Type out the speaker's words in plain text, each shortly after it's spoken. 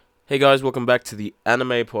Hey guys, welcome back to the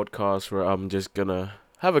anime podcast where I'm just gonna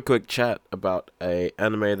have a quick chat about a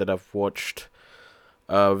anime that I've watched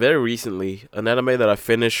very recently. An anime that I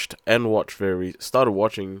finished and watched started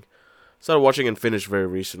watching and finished very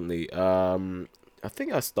recently. I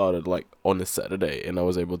think I started like on a Saturday and I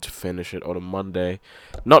was able to finish it on a Monday.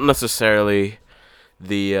 Not necessarily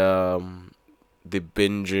the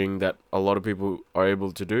binging that a lot of people are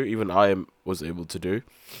able to do. Even was able to do.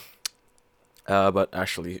 But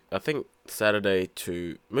actually, I think Saturday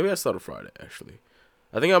to maybe I started Friday. Actually,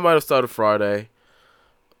 I think I might have started Friday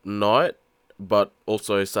night, but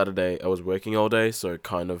also Saturday I was working all day, so it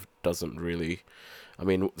kind of doesn't really. I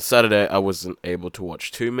mean, Saturday I wasn't able to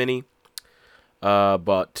watch too many.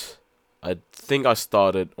 But I think I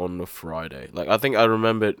started on the Friday. Like I think I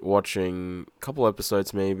remembered watching a couple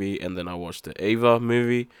episodes maybe, and then I watched the Ava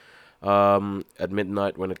movie, at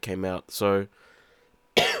midnight when it came out. So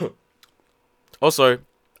also,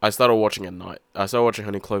 I started watching at night. I started watching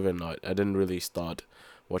Honey Clover at night. I didn't really start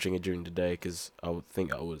watching it during the day because I would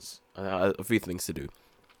think I had a few things to do.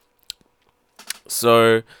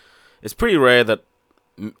 So it's pretty rare that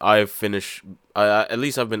I've finished. At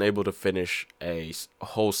least I've been able to finish a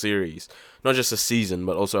whole series, not just a season,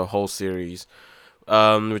 but also a whole series.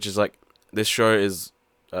 Which is like this show is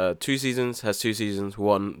two seasons. Has two seasons.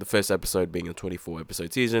 One, the first episode being a 24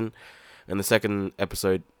 episode season, and the second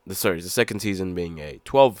season being a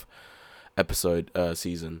 12 episode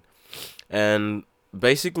season. And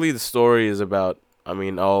basically the story is about, I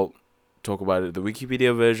mean, I'll talk about it the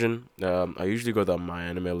Wikipedia version. I usually go down my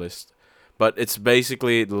anime list, but it's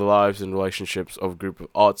basically the lives and relationships of a group of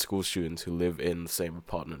art school students who live in the same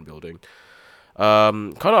apartment building.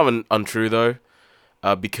 Kind of untrue though,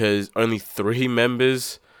 because only three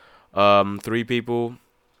people,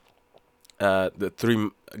 the three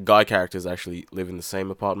guy characters actually live in the same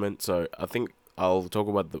apartment. So I think I'll talk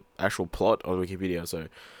about the actual plot on Wikipedia. So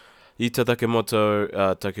Ita Takemoto,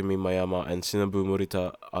 Takumi Mayama, and Shinobu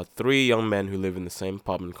Morita are three young men who live in the same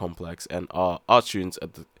apartment complex and are art students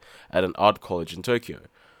at an art college in Tokyo.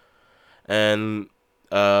 And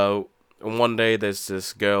one day there's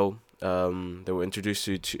this girl they were introduced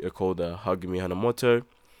to called Hagumi Hanamoto,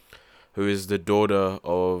 who is the daughter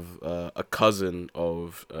of a cousin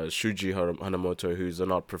of Shuji Hanamoto, who's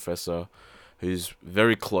an art professor, who's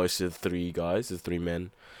very close to the three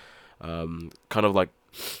men. Kind of like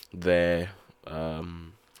their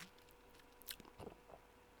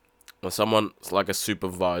someone like a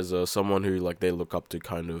supervisor, someone who like they look up to,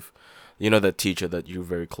 kind of, that teacher that you're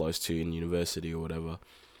very close to in university or whatever.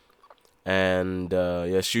 And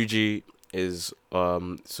Shuji is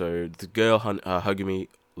so the girl Hagumi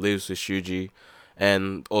lives with Shuji,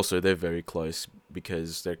 and also they're very close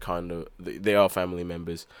because they are family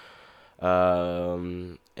members.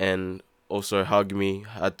 And also Hagumi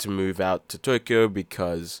had to move out to Tokyo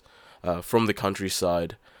because from the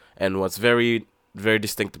countryside, and what's very very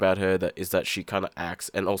distinct about her that she kind of acts,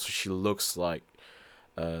 and also she looks like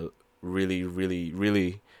a really really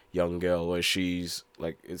really young girl, where she's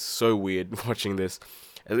like, it's so weird watching this,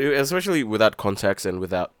 especially without context and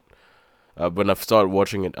without when I started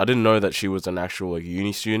watching it, I didn't know that she was an actual like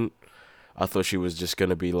uni student. I thought she was just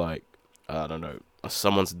gonna be like, I don't know,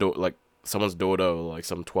 someone's daughter, or like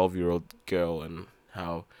some 12-year-old girl, and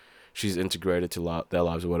how she's integrated to their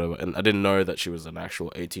lives or whatever. And I didn't know that she was an actual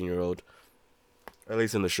 18-year-old, at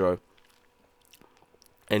least in the show.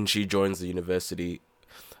 And she joins the university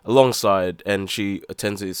alongside, and she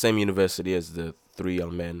attends the same university as the three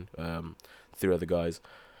young men, three other guys.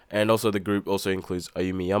 And also the group also includes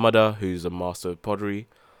Ayumi Yamada, who's a master of pottery,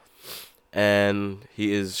 and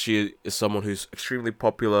she is someone who's extremely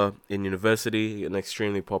popular in university and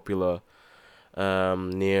extremely popular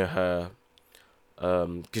near her,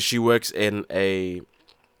 because she works in her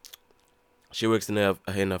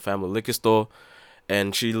family liquor store,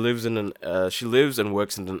 and she lives and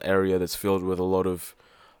works in an area that's filled with a lot of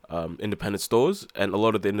independent stores, and a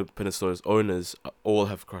lot of the independent stores owners all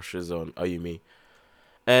have crushes on Ayumi.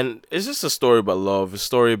 And it's just a story about love, a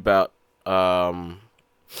story about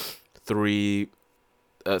three,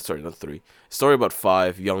 sorry, not three, story about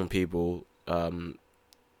five young people, and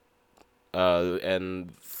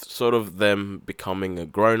sort of them becoming a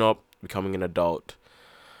grown up, becoming an adult,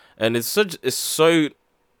 and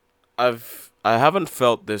I haven't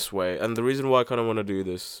felt this way, and the reason why I kind of want to do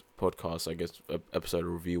this podcast, I guess, episode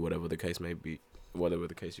review, whatever the case may be, whatever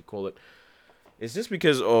the case you call it, is just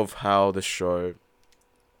because of how the show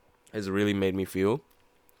has really made me feel.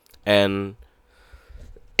 And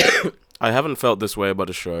I haven't felt this way about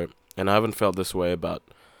a show, and I haven't felt this way about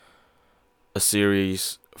a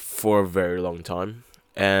series for a very long time.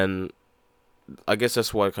 And I guess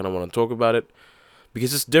that's why I kind of want to talk about it,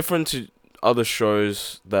 because it's different to other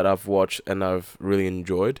shows that I've watched and I've really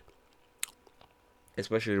enjoyed,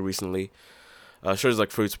 especially recently. Shows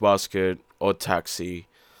like Fruits Basket or Taxi,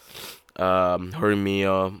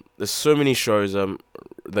 Horimiya. There's so many shows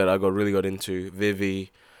that I got into.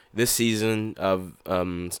 Vivi. This season of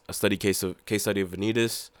a case study of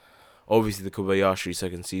Vanitas. Obviously the Kobayashi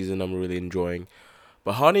second season I'm really enjoying.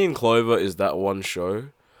 But Honey and Clover is that one show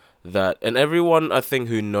that, and everyone I think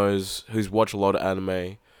who's watched a lot of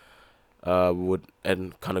anime would,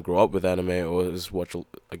 and kind of grow up with anime, or just watch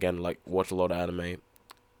a lot of anime,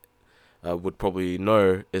 would probably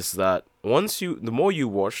know, is that the more you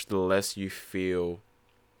watch, the less you feel,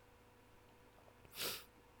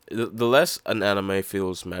 the less an anime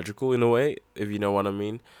feels magical in a way, if you know what I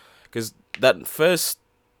mean. Because that first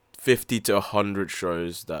 50 to 100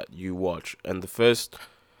 shows that you watch, and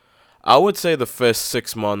I would say the first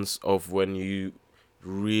 6 months of when you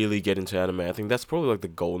really get into anime, I think that's probably like the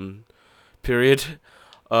golden period.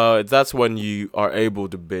 That's when you are able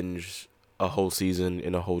to binge a whole season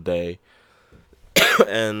in a whole day,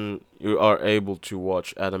 and you are able to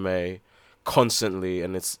watch anime constantly,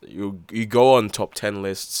 and you go on top 10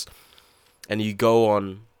 lists, and you go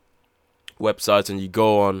on websites, and you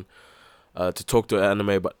go on to talk to anime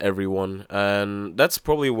about everyone, and that's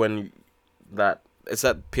probably when that it's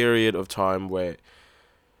that period of time where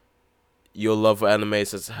your love for anime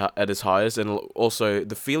is at its highest, and also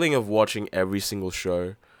the feeling of watching every single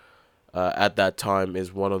show at that time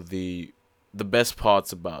is one of the best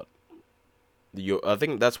parts about I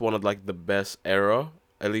think that's one of like the best era,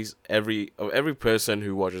 at least every person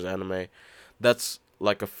who watches anime, that's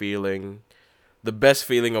like a feeling, the best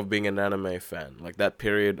feeling of being an anime fan, like that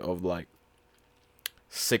period of like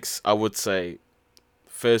I would say,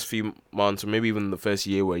 first few months or maybe even the first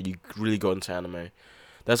year where you really got into anime.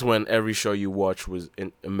 That's when every show you watch was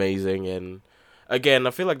amazing, and again,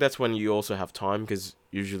 I feel like that's when you also have time, because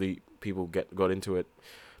usually people got into it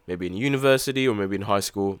maybe in university or maybe in high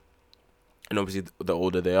school, and obviously the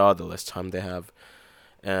older they are, the less time they have,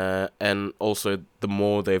 and also the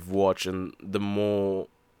more they've watched and the more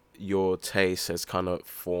your taste has kind of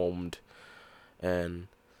formed, and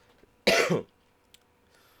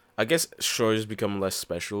I guess shows become less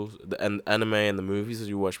special, and anime and the movies that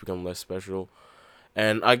you watch become less special.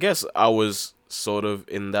 And I guess I was sort of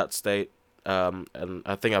in that state, and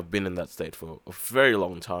I think I've been in that state for a very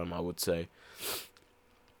long time, I would say.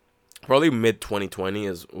 Probably mid 2020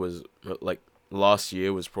 was like last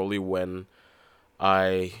year was probably when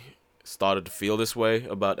I started to feel this way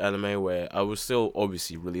about anime, where I was still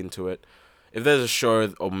obviously really into it. If there's a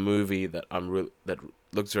show or movie that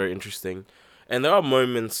looks very interesting, and there are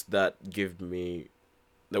moments that give me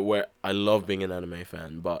that where I love being an anime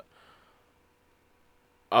fan, but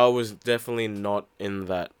I was definitely not in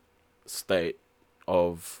that state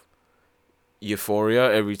of euphoria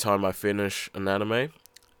every time I finish an anime,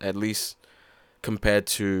 at least compared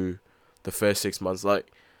to the first 6 months. Like,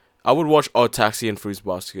 I would watch Odd Taxi and Fruits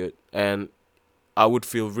Basket, and I would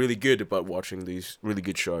feel really good about watching these really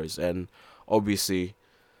good shows. And obviously,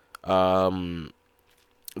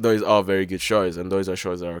 those are very good shows, and those are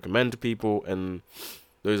shows that I recommend to people, and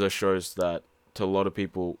those are shows that to a lot of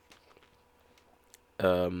people,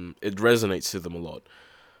 it resonates to them a lot.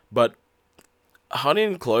 But Honey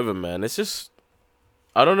and Clover, man, it's just,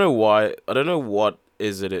 I don't know why. I don't know what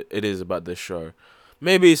it is about this show.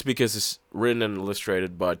 Maybe it's because it's written and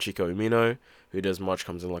illustrated by Chico Umino, who does March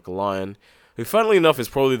Comes In Like a Lion, who, funnily enough, is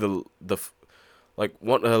probably the like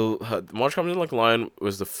what March Comes In Like a Lion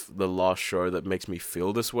was the last show that makes me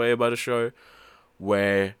feel this way about a show,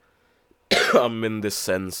 where I'm in this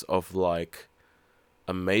sense of like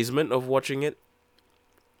amazement of watching it.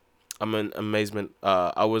 I'm in amazement.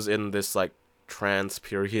 I was in this like trance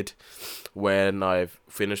period when I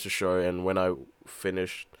finished the show, and when I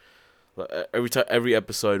finished, every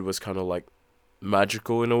episode was kind of like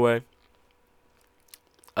magical in a way.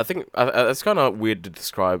 I think it's kind of weird to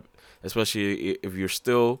describe, especially if you're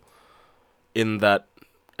still in that,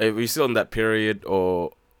 if you're still in that period,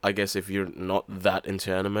 or I guess if you're not that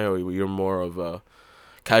into anime, or you're more of a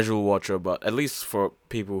casual watcher. But at least for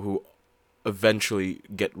people who eventually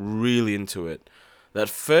get really into it, that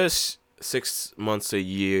first 6 months, a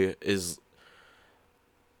year is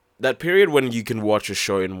that period when you can watch a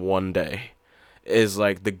show in one day, is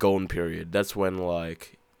like the golden period. That's when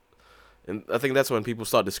like, and I think that's when people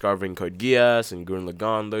start discovering Code Geass and Gurren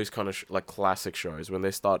Lagann, those kind of like classic shows, when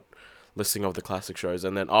they start listing off the classic shows,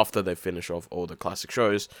 and then after they finish off all the classic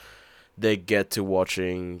shows, they get to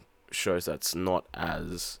watching shows that's not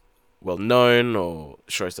as well known, or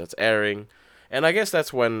shows that's airing. And I guess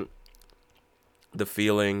that's when the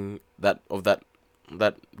feeling that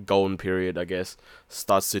golden period, I guess,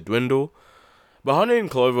 starts to dwindle. But Honey and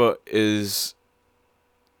Clover is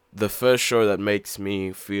the first show that makes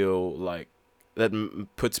me feel like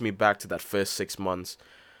puts me back to that first 6 months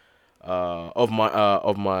of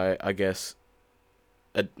my I guess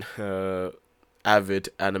ad, avid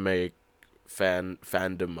anime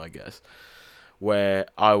fandom, I guess, where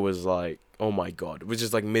I was like, oh my god, which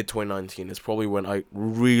is like mid 2019. It's probably when I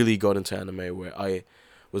really got into anime, where I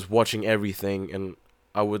was watching everything, and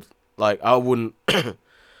I would I wouldn't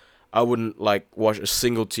I wouldn't like watch a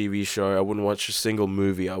single TV show. I wouldn't watch a single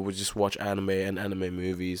movie. I would just watch anime and anime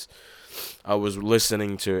movies. I was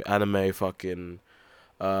listening to anime fucking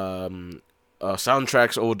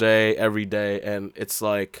soundtracks all day, every day, and it's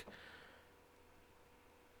like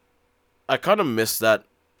I kind of miss that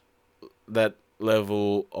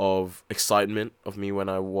level of excitement of me when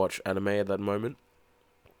I watch anime at that moment.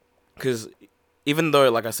 Because even though,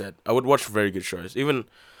 like I said, I would watch very good shows, even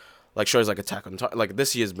like shows like Attack on Titan. Like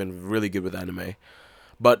this year's been really good with anime,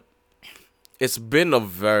 but it's been a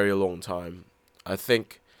very long time, I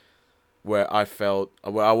think, where I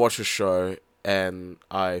watch a show and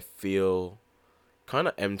I feel kind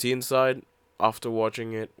of empty inside after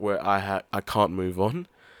watching it, where I can't move on,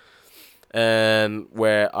 and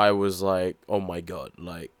where I was like, oh my god,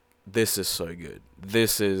 like this is so good.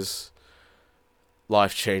 This is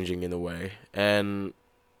life changing in a way, and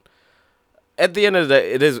at the end of the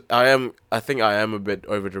day, it is. I think I am a bit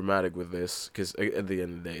over dramatic with this, because at the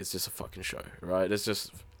end of the day, it's just a fucking show, right? It's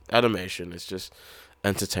just animation. It's just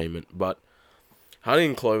entertainment. But Honey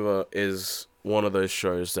and Clover is one of those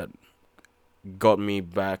shows that got me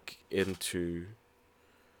back into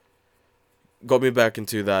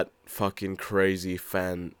that fucking crazy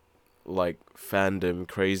fandom,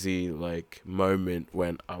 crazy like moment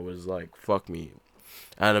when I was like, fuck me,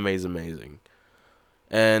 anime is amazing.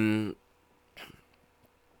 And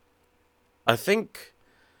I think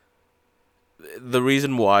the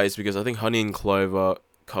reason why is because I think Honey and Clover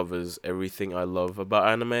covers everything I love about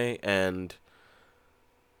anime, and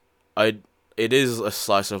I it is a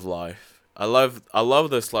slice of life. I love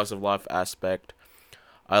the slice of life aspect.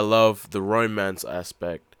 I love the romance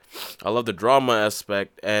aspect. I love the drama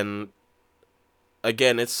aspect, and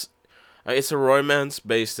again, it's a romance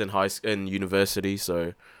based in university,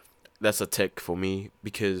 so that's a tick for me,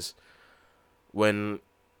 because when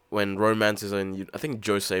romance is in, I think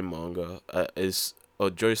josei manga is, or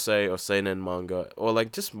josei or seinen manga, or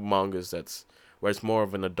like just mangas that's where it's more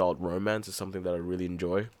of an adult romance, is something that I really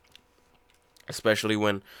enjoy. Especially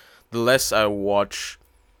when the less I watch,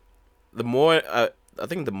 the more I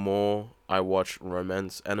think the more I watch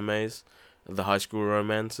romance animes, the high school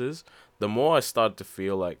romances, the more I start to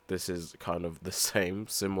feel like this is kind of the same,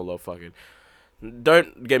 similar fucking.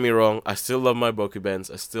 Don't get me wrong, I still love my Bokubens,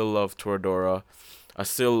 I still love Toradora, I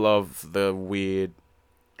still love the weird,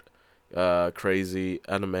 crazy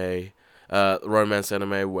anime, romance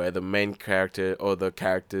anime where the main character or the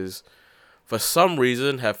characters, for some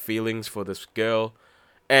reason, have feelings for this girl,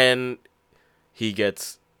 and he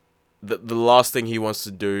gets the last thing he wants to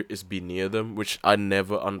do is be near them, which I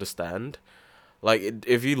never understand. Like,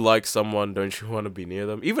 if you like someone, don't you want to be near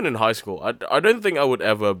them? Even in high school, I don't think I would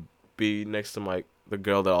ever be next to the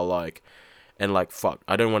girl that I like, and like, fuck,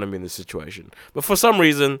 I don't want to be in this situation. But for some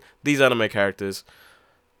reason, these anime characters,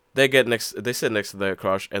 they sit next to their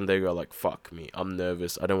crush, and they go like, fuck me, I'm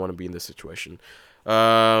nervous, I don't want to be in this situation.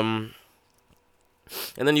 And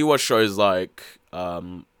then you watch shows like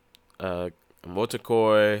Motorkoi,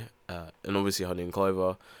 and obviously Honey and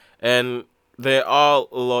Clover, and there are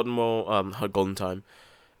a lot more Golden Time,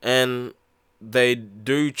 and they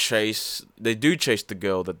do chase the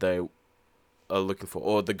girl that they are looking for,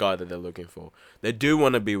 or the guy that they're looking for. They do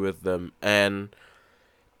want to be with them, and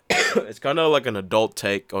it's kind of like an adult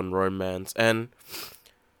take on romance, and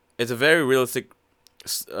it's a very realistic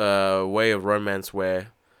way of romance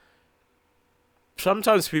where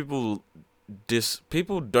sometimes people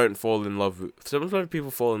don't fall in love with, sometimes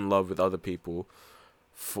people fall in love with other people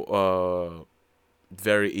for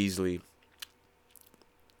very easily.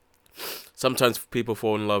 Sometimes people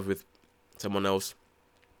fall in love with someone else.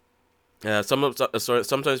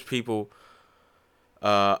 Sometimes people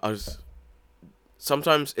are.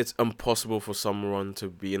 Sometimes it's impossible for someone to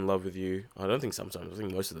be in love with you. I don't think sometimes. I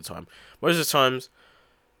think most of the time. Most of the times,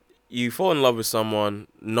 you fall in love with someone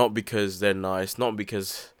not because they're nice, not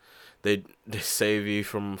because they save you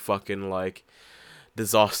from fucking like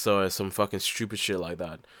disaster or some fucking stupid shit like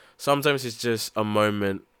that. Sometimes it's just a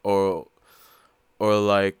moment, or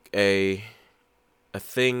like a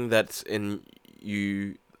thing that's in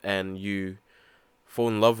you, and you fall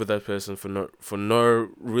in love with that person for no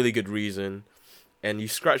really good reason, and you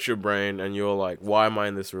scratch your brain and you're like, why am I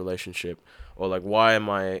in this relationship, or like, why am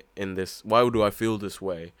I in this? Why do I feel this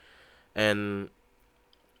way? And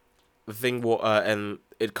the thing, and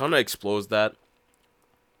it kind of explores that,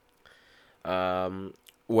 um,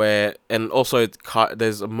 where, and also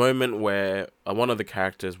there's a moment where one of the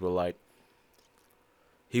characters were like,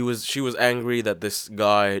 she was angry that this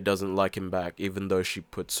guy doesn't like him back, even though she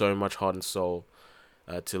put so much heart and soul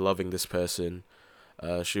to loving this person.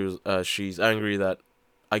 She's angry that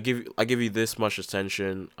I give you this much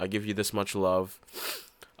attention, I give you this much love,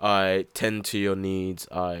 I tend to your needs,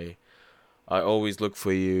 I always look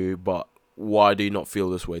for you, but why do you not feel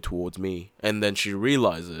this way towards me? And then she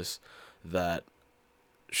realizes that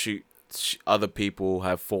other people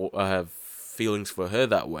have feelings for her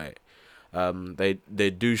that way. They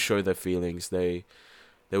do show their feelings. They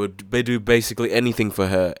do basically anything for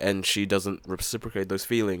her, and she doesn't reciprocate those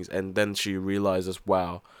feelings. And then she realizes,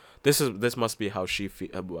 wow, this must be how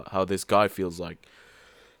this guy feels like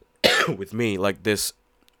with me, like this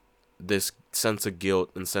sense of guilt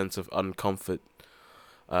and sense of uncomfort,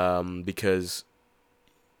 because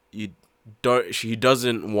he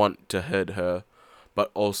doesn't want to hurt her, but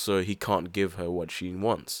also he can't give her what she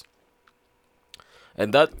wants.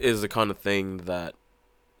 And that is the kind of thing that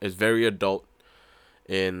is very adult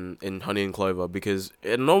in Honey and Clover, because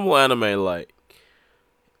in normal anime, like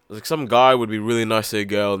some guy would be really nice to a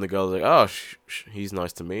girl, and the girl's like, oh, he's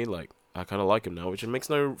nice to me, like I kind of like him now, which it makes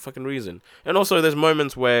no fucking reason. And also, there's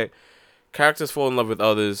moments where characters fall in love with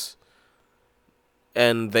others,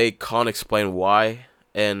 and they can't explain why,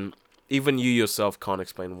 and even you yourself can't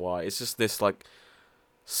explain why. It's just this like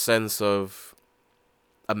sense of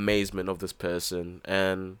amazement of this person,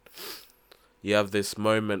 and you have this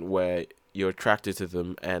moment where you're attracted to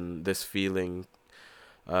them, and this feeling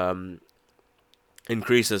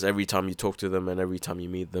increases every time you talk to them and every time you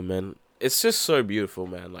meet them, and it's just so beautiful,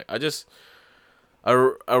 man. Like I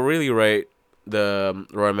really rate the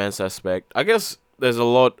romance aspect. I guess there's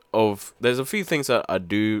a few things that I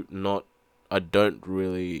don't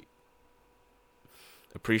really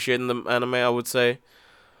appreciate in the anime, I would say.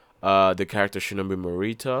 The character Shinobu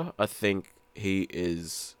Morita, I think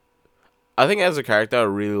as a character I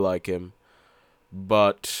really like him,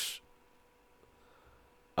 but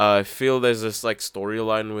I feel there's this like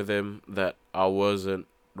storyline with him that I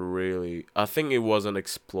think it wasn't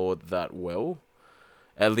explored that well,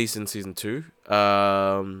 at least in season 2.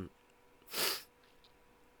 I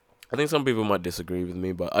think some people might disagree with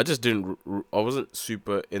me, but I just I wasn't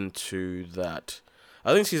super into that.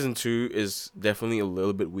 I think season 2 is definitely a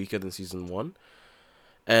little bit weaker than season 1.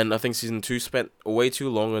 And I think season 2 spent way too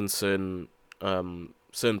long on certain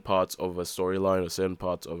parts of a storyline or certain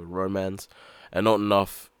parts of a romance, and not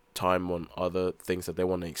enough time on other things that they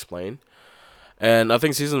want to explain. And I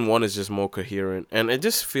think season 1 is just more coherent, and it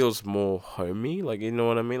just feels more homey, like, you know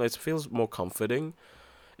what I mean? Like, it feels more comforting.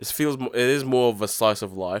 It is more of a slice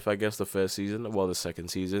of life, I guess, the first season, while the second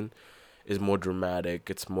season is more dramatic.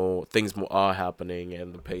 It's more things more are happening,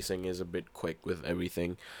 and the pacing is a bit quick with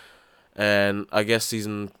everything. And I guess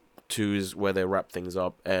season 2 is where they wrap things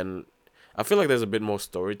up, and I feel like there's a bit more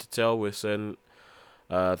story to tell with certain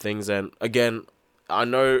things. And again, I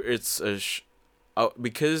know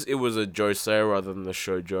because it was a josei rather than the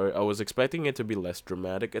shoujo, I was expecting it to be less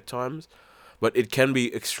dramatic at times, but it can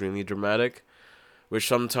be extremely dramatic, which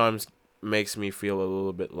sometimes makes me feel a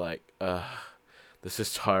little bit like, this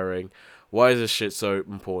is tiring. Why is this shit so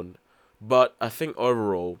important? But I think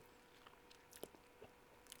overall,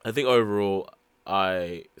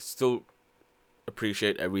 I still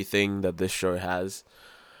appreciate everything that this show has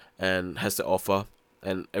and has to offer,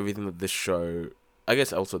 and everything that this show, I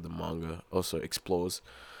guess also the manga, also explores.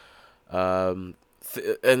 And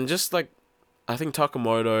just like, I think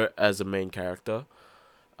Takamoto as a main character,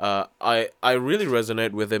 I really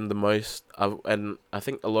resonate with him the most, and I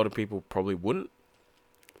think a lot of people probably wouldn't.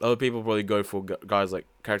 A lot of people probably go for guys like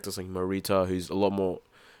characters like Morita,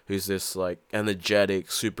 who's this like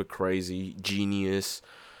energetic, super crazy genius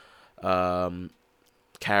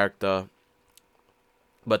character.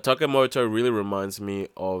 But Takamoto really reminds me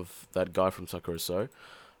of that guy from Sakura So.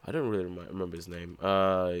 I don't really remember his name.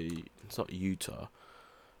 It's not Utah.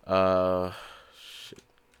 Shit.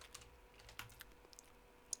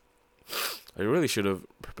 I really should have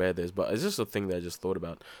prepared this, but it's just a thing that I just thought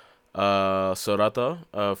about. Sorata,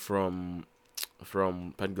 from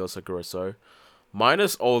Pen Girl Sakura So,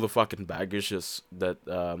 minus all the fucking baggages that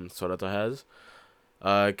Sorata has.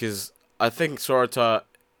 Because I think Sorata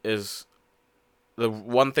is the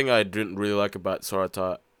one thing I didn't really like about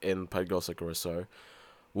Sorata in Pen Girl Sakura So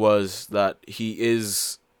was that he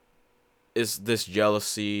is this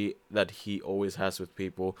jealousy that he always has with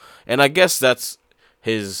people, and I guess that's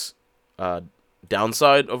his uh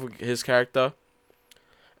downside of his character.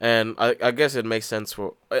 And I guess it makes sense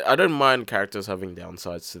for I don't mind characters having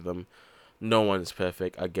downsides to them. No one's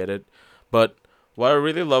perfect, I get it. But what I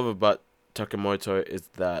really love about Takemoto is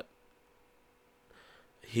that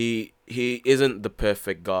he isn't the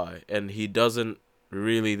perfect guy, and he doesn't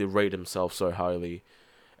really rate himself so highly.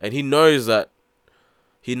 And he knows that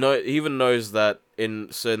he even knows that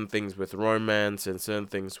in certain things with romance and certain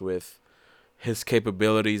things with his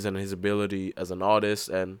capabilities and his ability as an artist,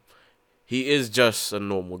 and he is just a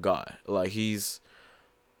normal guy. Like he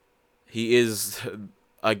is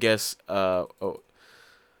I guess the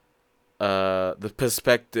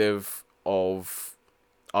perspective of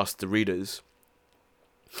us the readers.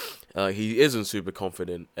 He isn't super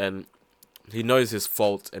confident, and he knows his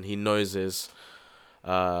faults, and he knows his he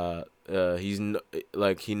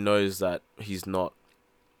knows that he's not,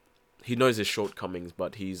 he knows his shortcomings,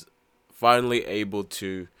 but he's finally able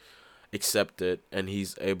to accept it, and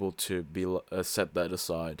he's able to be set that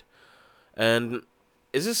aside. And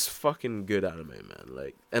it's just fucking good anime, man.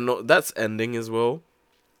 Like, and that's ending as well.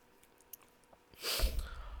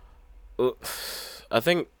 I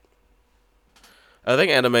think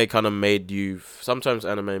anime kind of made you. Sometimes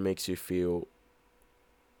anime makes you feel,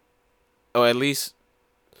 or at least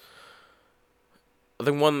I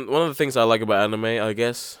think one of the things I like about anime, I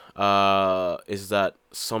guess, is that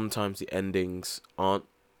sometimes the endings aren't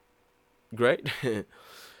great.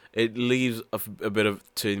 It leaves a bit of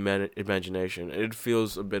to imagination. It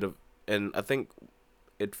feels a bit of, and I think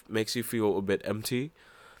it makes you feel a bit empty.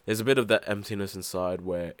 There's a bit of that emptiness inside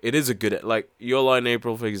where it is a good, like Your Lie in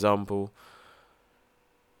April, for example.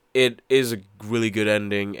 It is a really good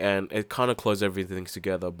ending, and it kind of closes everything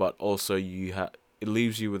together. But also, it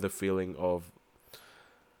leaves you with a feeling of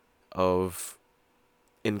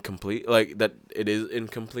incomplete, like that it is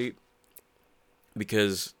incomplete,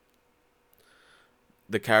 because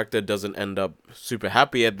the character doesn't end up super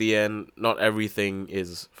happy at the end. Not everything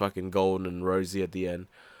is fucking golden and rosy at the end,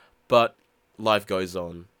 but life goes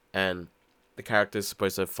on, and the character is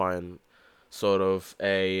supposed to find sort of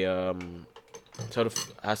a sort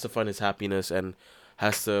of has to find his happiness, and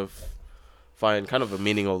has to find kind of a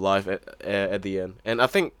meaning of life at the end. And I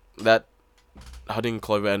think that Hunting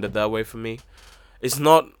Clover ended that way for me. It's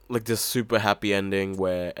not like this super happy ending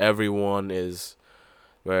where everyone's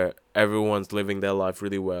living their life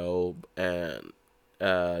really well, and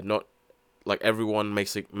not like everyone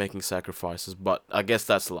making sacrifices, but I guess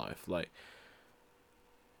that's life. Like,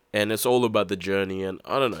 and it's all about the journey, and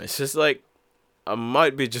I don't know. It's just like I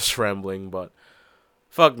might be just rambling, but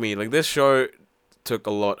fuck me. Like, this show took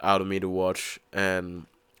a lot out of me to watch, and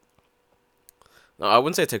no, I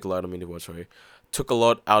wouldn't say take a lot out of me to watch. Sorry, took a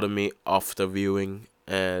lot out of me after viewing,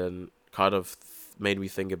 and kind of made me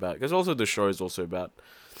think about, because also the show is also about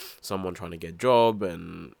someone trying to get a job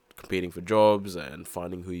and competing for jobs and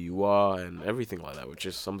finding who you are and everything like that, which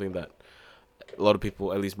is something that a lot of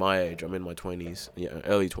people, at least my age, I'm in my 20s, yeah,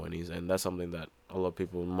 early 20s, and that's something that a lot of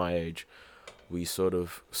people my age, we sort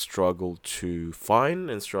of struggle to find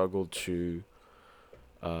and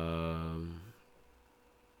um,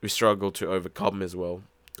 we struggle to overcome as well,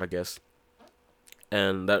 I guess.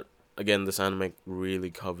 And that, again, this anime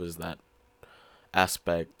really covers that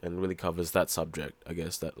aspect and really covers that subject, I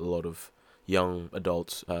guess, that a lot of young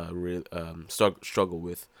adults struggle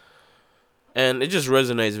with. And it just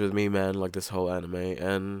resonates with me, man, like this whole anime.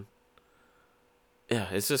 And yeah,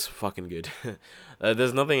 it's just fucking good.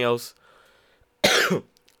 There's nothing else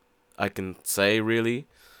I can say, really,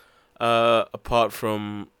 apart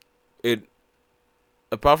from it.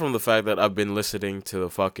 Apart from the fact that I've been listening to the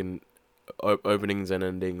fucking openings and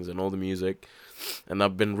endings and all the music, and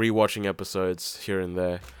I've been rewatching episodes here and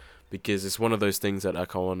there, because it's one of those things that I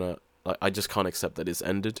can't wanna, like, I just can't accept that it's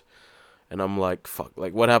ended, and I'm like, fuck,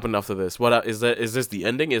 like, what happened after this? Is this the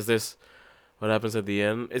ending? Is this what happens at the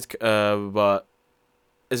end? But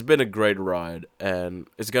it's been a great ride, and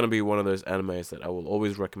it's gonna be one of those animes that I will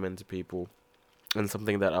always recommend to people, and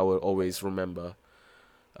something that I will always remember,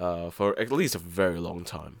 for at least a very long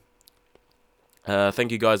time.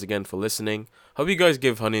 Thank you guys again for listening. Hope you guys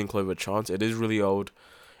give Honey and Clover a chance. It is really old,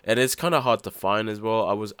 and it's kind of hard to find as well.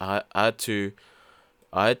 I had to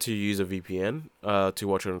use a VPN to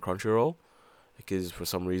watch it on Crunchyroll, because for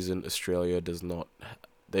some reason Australia does not,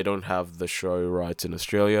 they don't have the show rights in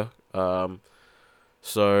Australia.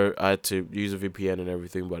 So I had to use a VPN and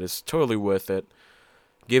everything, but it's totally worth it.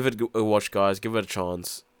 Give it a watch, guys. Give it a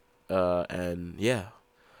chance. And yeah,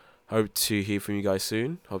 hope to hear from you guys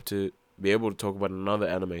soon. Hope to be able to talk about another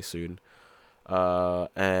anime soon.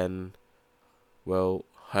 And well,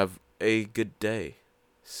 have a good day.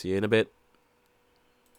 See you in a bit.